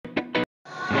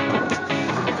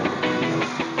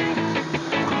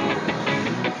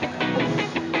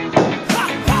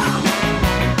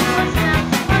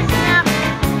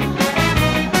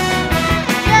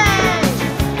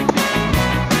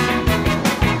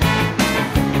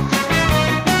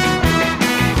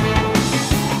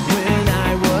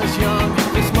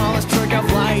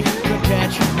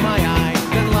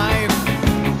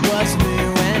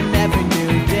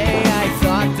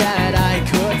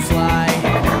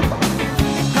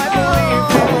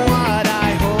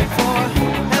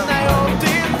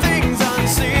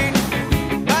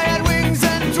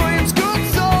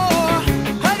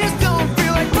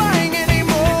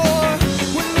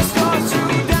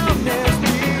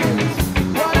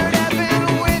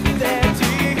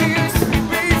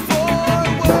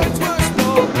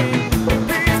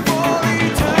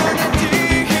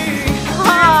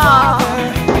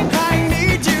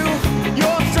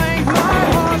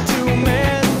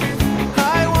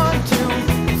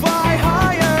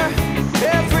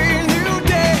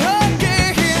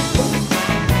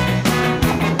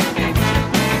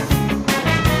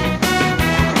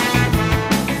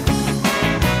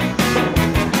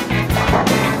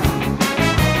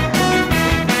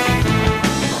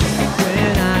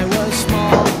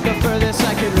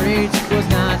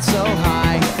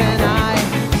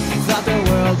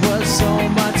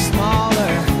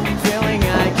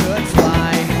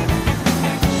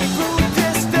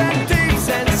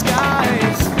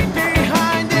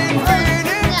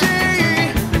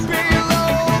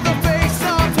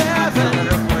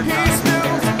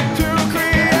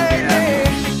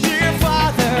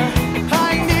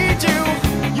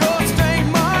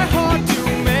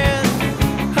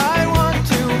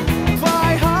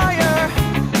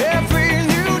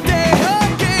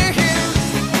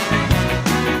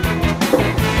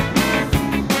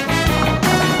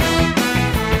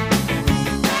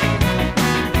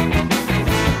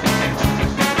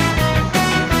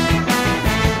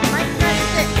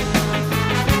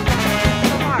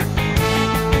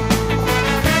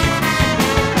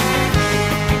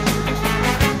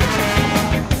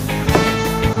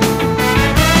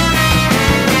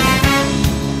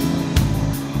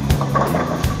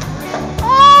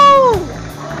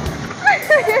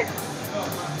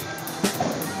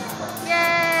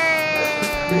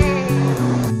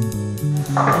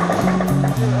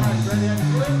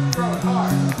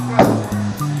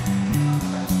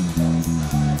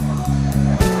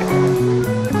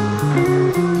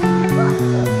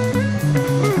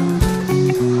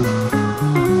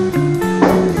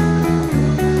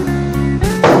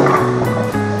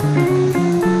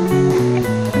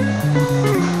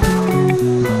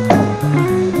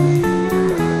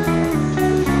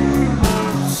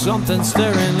Something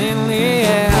stirring in the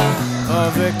air,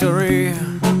 a victory.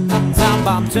 Time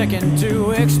bomb ticking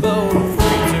to explode.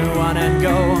 3, 2, 1 and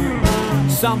go.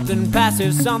 Something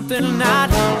passive, something not.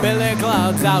 Billy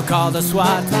clubs, I'll call the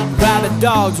SWAT. Rabid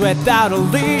dogs without a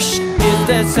leash. Is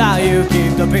this how you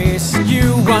keep the peace?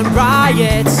 You want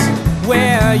riots,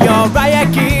 wear your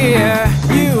riot gear.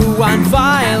 You want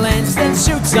violence, then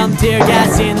shoot some tear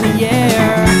gas in the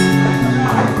air.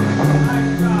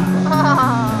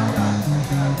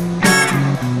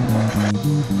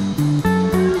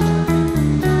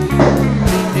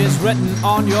 Written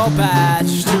on your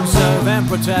badge to serve and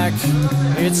protect.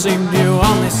 It seemed you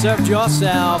only served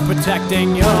yourself,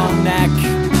 protecting your neck.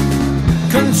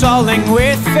 Controlling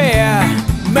with fear,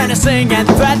 menacing and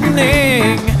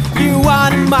threatening. You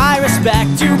want my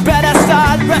respect, you better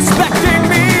start respecting